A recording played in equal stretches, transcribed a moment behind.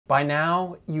By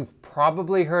now, you've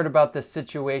probably heard about the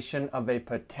situation of a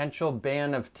potential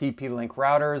ban of TP-Link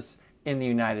routers in the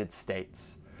United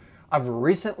States. I've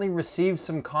recently received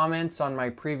some comments on my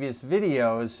previous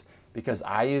videos because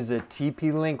I use a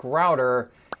TP-Link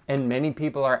router and many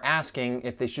people are asking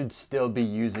if they should still be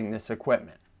using this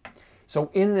equipment.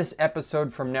 So in this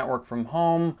episode from Network from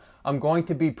Home, I'm going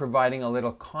to be providing a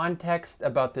little context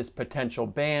about this potential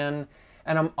ban,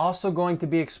 and I'm also going to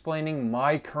be explaining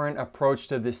my current approach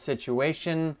to this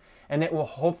situation, and it will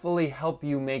hopefully help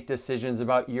you make decisions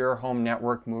about your home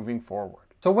network moving forward.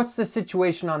 So what's the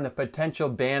situation on the potential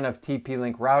ban of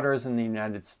TP-Link routers in the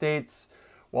United States?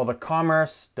 Well, the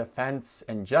Commerce, Defense,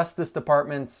 and Justice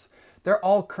Departments, they're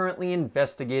all currently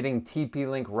investigating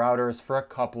TP-Link routers for a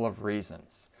couple of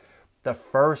reasons. The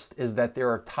first is that there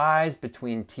are ties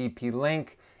between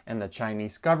TP-Link and the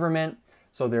Chinese government,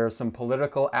 so there are some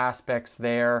political aspects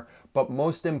there, but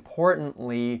most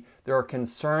importantly, there are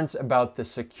concerns about the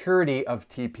security of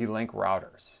TP-Link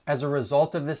routers. As a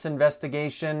result of this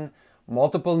investigation,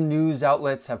 multiple news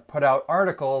outlets have put out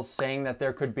articles saying that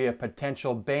there could be a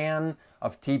potential ban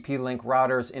of TP-Link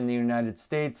routers in the United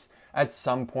States at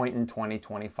some point in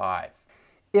 2025.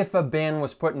 If a ban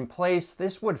was put in place,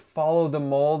 this would follow the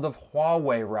mold of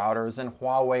Huawei routers and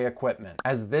Huawei equipment,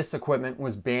 as this equipment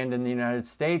was banned in the United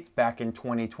States back in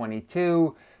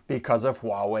 2022 because of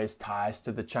Huawei's ties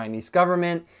to the Chinese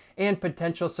government and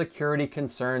potential security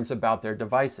concerns about their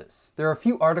devices. There are a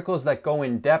few articles that go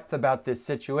in depth about this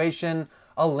situation.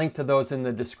 I'll link to those in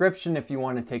the description if you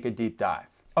want to take a deep dive.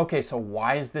 Okay, so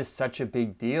why is this such a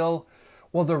big deal?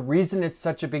 Well, the reason it's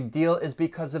such a big deal is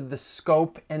because of the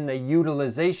scope and the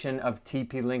utilization of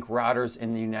TP-Link routers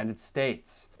in the United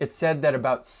States. It's said that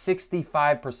about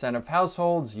 65% of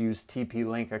households use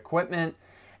TP-Link equipment,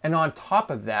 and on top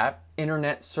of that,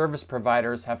 internet service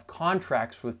providers have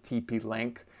contracts with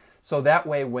TP-Link, so that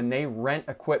way when they rent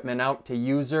equipment out to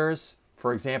users,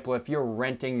 for example, if you're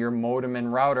renting your modem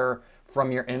and router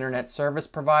from your internet service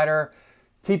provider,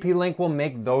 TP-Link will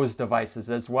make those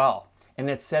devices as well. And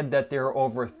it's said that there are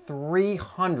over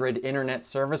 300 internet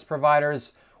service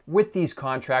providers with these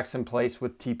contracts in place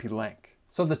with TP-Link.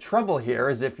 So the trouble here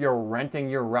is if you're renting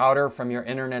your router from your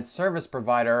internet service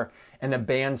provider and a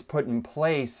ban's put in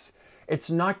place, it's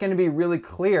not going to be really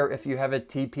clear if you have a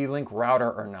TP-Link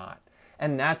router or not.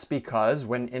 And that's because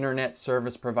when internet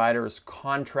service providers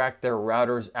contract their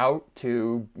routers out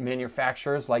to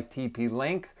manufacturers like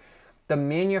TP-Link, the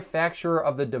manufacturer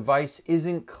of the device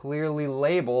isn't clearly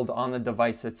labeled on the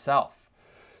device itself.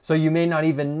 So you may not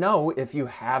even know if you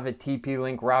have a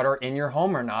TP-Link router in your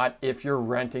home or not if you're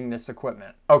renting this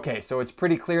equipment. Okay, so it's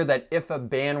pretty clear that if a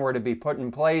ban were to be put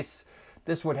in place,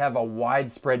 this would have a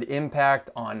widespread impact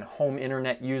on home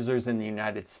internet users in the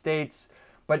United States.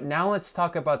 But now let's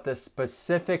talk about the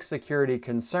specific security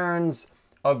concerns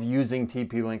of using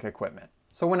TP-Link equipment.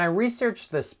 So when I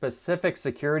researched the specific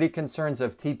security concerns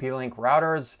of TP-Link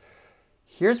routers,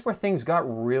 here's where things got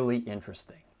really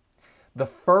interesting. The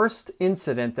first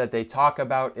incident that they talk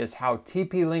about is how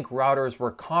TP-Link routers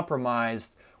were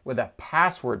compromised with a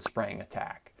password spraying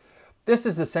attack. This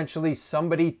is essentially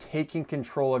somebody taking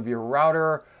control of your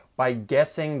router by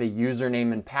guessing the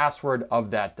username and password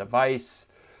of that device.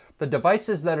 The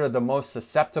devices that are the most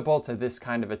susceptible to this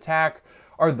kind of attack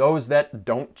are those that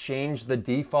don't change the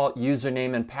default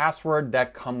username and password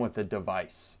that come with the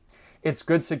device. It's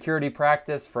good security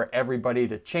practice for everybody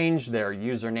to change their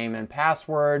username and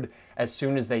password as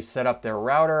soon as they set up their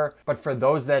router, but for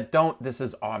those that don't, this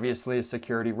is obviously a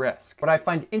security risk. What I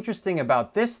find interesting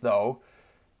about this though,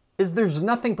 is there's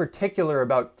nothing particular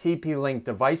about TP-Link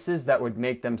devices that would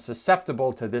make them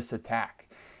susceptible to this attack.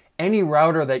 Any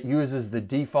router that uses the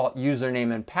default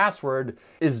username and password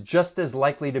is just as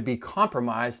likely to be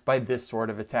compromised by this sort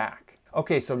of attack.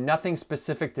 Okay, so nothing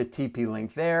specific to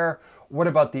TP-Link there. What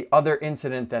about the other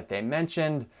incident that they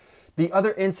mentioned? The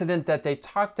other incident that they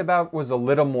talked about was a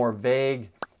little more vague.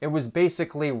 It was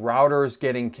basically routers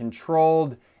getting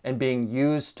controlled and being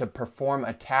used to perform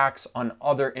attacks on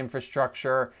other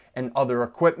infrastructure and other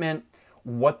equipment.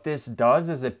 What this does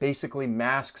is it basically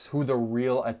masks who the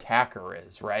real attacker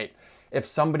is, right? If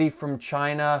somebody from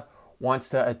China wants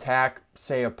to attack,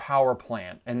 say, a power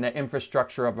plant and the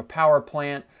infrastructure of a power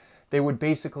plant, they would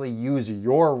basically use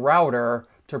your router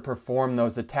to perform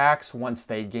those attacks once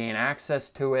they gain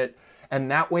access to it. And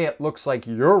that way it looks like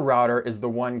your router is the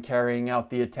one carrying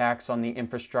out the attacks on the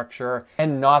infrastructure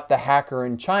and not the hacker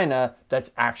in China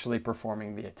that's actually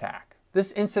performing the attack.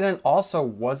 This incident also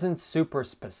wasn't super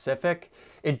specific.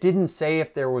 It didn't say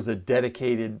if there was a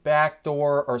dedicated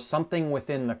backdoor or something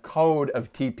within the code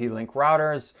of TP-Link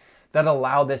routers that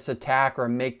allow this attack or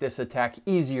make this attack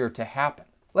easier to happen.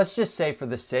 Let's just say, for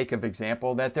the sake of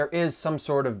example, that there is some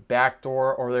sort of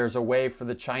backdoor or there's a way for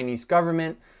the Chinese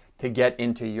government to get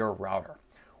into your router.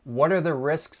 What are the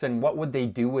risks and what would they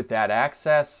do with that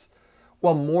access?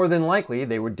 Well, more than likely,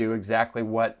 they would do exactly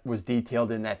what was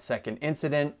detailed in that second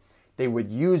incident. They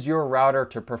would use your router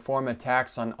to perform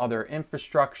attacks on other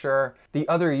infrastructure. The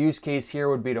other use case here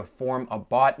would be to form a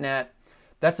botnet.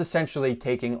 That's essentially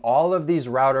taking all of these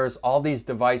routers, all these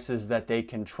devices that they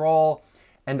control,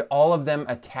 and all of them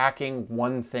attacking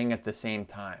one thing at the same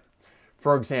time.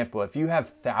 For example, if you have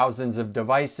thousands of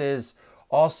devices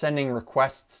all sending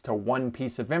requests to one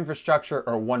piece of infrastructure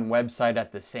or one website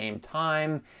at the same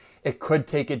time, it could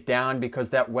take it down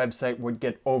because that website would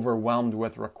get overwhelmed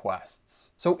with requests.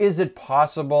 So is it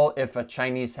possible, if a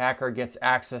Chinese hacker gets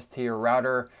access to your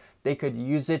router, they could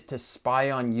use it to spy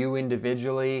on you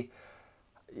individually?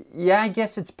 Yeah, I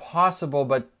guess it's possible,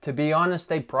 but to be honest,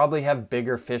 they probably have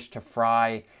bigger fish to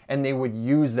fry, and they would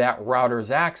use that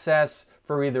router's access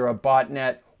for either a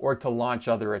botnet or to launch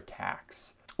other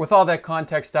attacks. With all that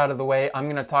context out of the way, I'm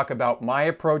going to talk about my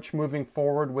approach moving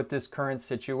forward with this current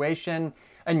situation,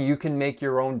 and you can make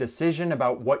your own decision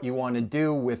about what you want to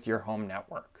do with your home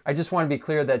network. I just want to be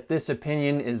clear that this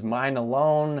opinion is mine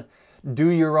alone. Do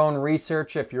your own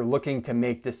research if you're looking to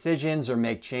make decisions or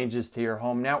make changes to your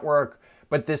home network,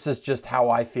 but this is just how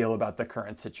I feel about the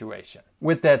current situation.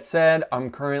 With that said,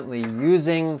 I'm currently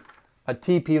using a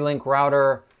TP-Link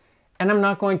router, and I'm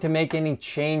not going to make any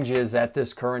changes at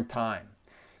this current time.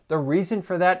 The reason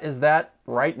for that is that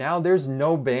right now there's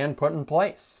no ban put in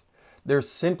place. There's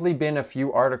simply been a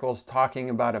few articles talking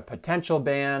about a potential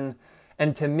ban,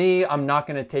 and to me, I'm not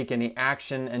going to take any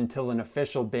action until an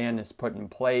official ban is put in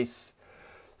place.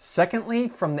 Secondly,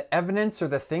 from the evidence or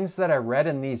the things that I read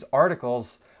in these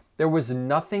articles, there was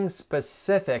nothing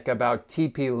specific about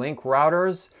TP-Link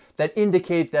routers that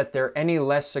indicate that they're any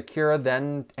less secure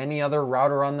than any other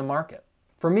router on the market.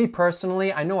 For me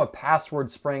personally, I know a password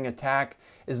spraying attack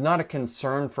is not a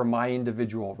concern for my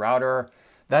individual router.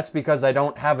 That's because I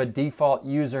don't have a default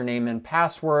username and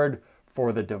password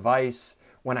for the device.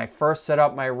 When I first set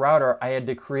up my router, I had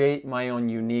to create my own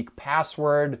unique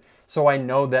password, so I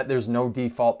know that there's no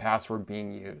default password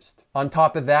being used. On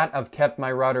top of that, I've kept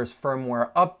my router's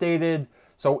firmware updated,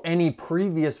 so any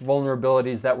previous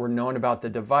vulnerabilities that were known about the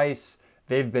device,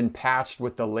 they've been patched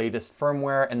with the latest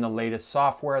firmware and the latest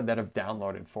software that I've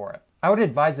downloaded for it. I would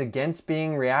advise against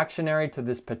being reactionary to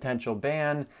this potential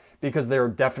ban because there are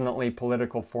definitely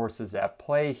political forces at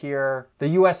play here. The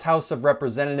US House of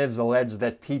Representatives alleged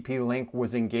that TP-Link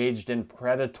was engaged in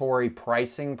predatory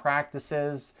pricing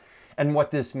practices. And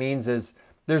what this means is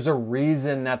there's a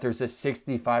reason that there's a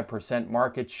 65%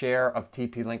 market share of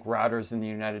TP-Link routers in the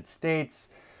United States.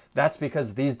 That's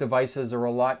because these devices are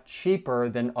a lot cheaper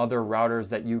than other routers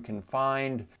that you can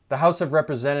find. The House of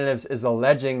Representatives is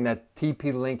alleging that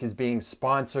TP-Link is being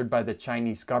sponsored by the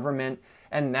Chinese government,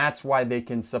 and that's why they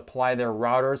can supply their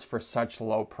routers for such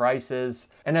low prices.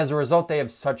 And as a result, they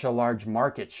have such a large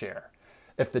market share.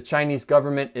 If the Chinese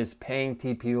government is paying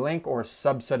TP-Link or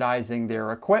subsidizing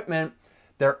their equipment,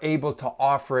 they're able to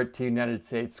offer it to United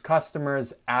States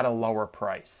customers at a lower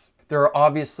price. There are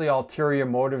obviously ulterior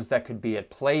motives that could be at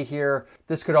play here.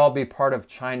 This could all be part of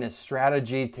China's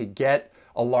strategy to get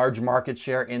a large market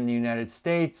share in the United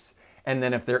States. And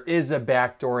then if there is a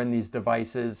backdoor in these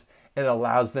devices, it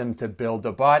allows them to build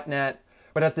a botnet.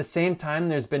 But at the same time,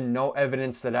 there's been no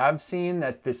evidence that I've seen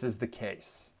that this is the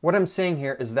case. What I'm saying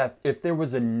here is that if there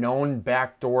was a known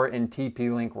backdoor in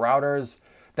TP-Link routers,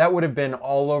 that would have been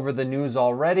all over the news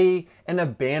already, and a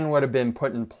ban would have been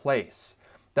put in place.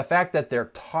 The fact that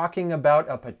they're talking about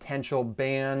a potential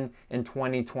ban in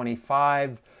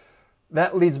 2025,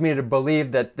 that leads me to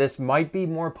believe that this might be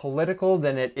more political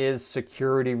than it is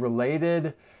security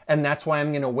related, and that's why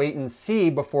I'm going to wait and see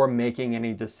before making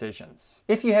any decisions.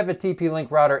 If you have a TP-Link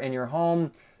router in your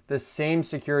home, the same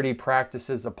security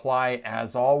practices apply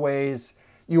as always.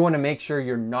 You want to make sure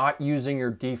you're not using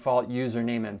your default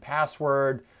username and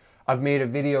password. I've made a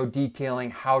video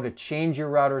detailing how to change your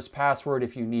router's password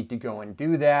if you need to go and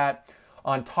do that.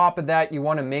 On top of that, you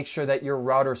want to make sure that your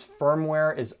router's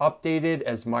firmware is updated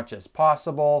as much as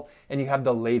possible and you have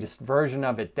the latest version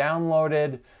of it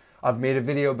downloaded. I've made a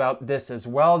video about this as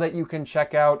well that you can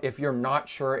check out if you're not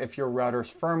sure if your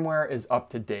router's firmware is up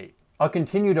to date. I'll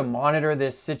continue to monitor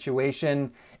this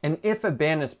situation, and if a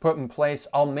ban is put in place,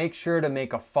 I'll make sure to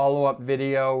make a follow-up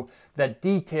video that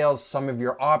details some of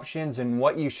your options and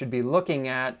what you should be looking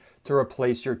at to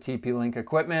replace your TP-Link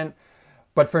equipment.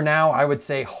 But for now, I would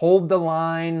say hold the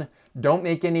line, don't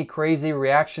make any crazy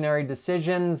reactionary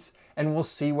decisions, and we'll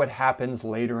see what happens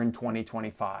later in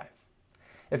 2025.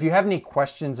 If you have any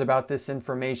questions about this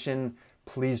information,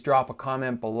 please drop a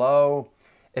comment below.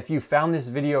 If you found this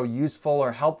video useful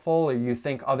or helpful, or you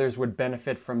think others would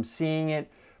benefit from seeing it,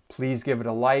 please give it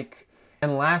a like.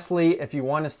 And lastly, if you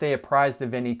want to stay apprised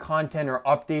of any content or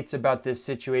updates about this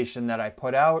situation that I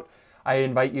put out, I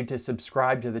invite you to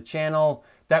subscribe to the channel.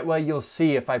 That way you'll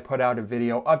see if I put out a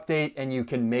video update and you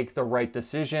can make the right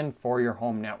decision for your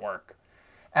home network.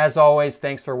 As always,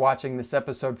 thanks for watching this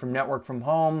episode from Network from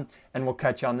Home, and we'll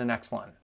catch you on the next one.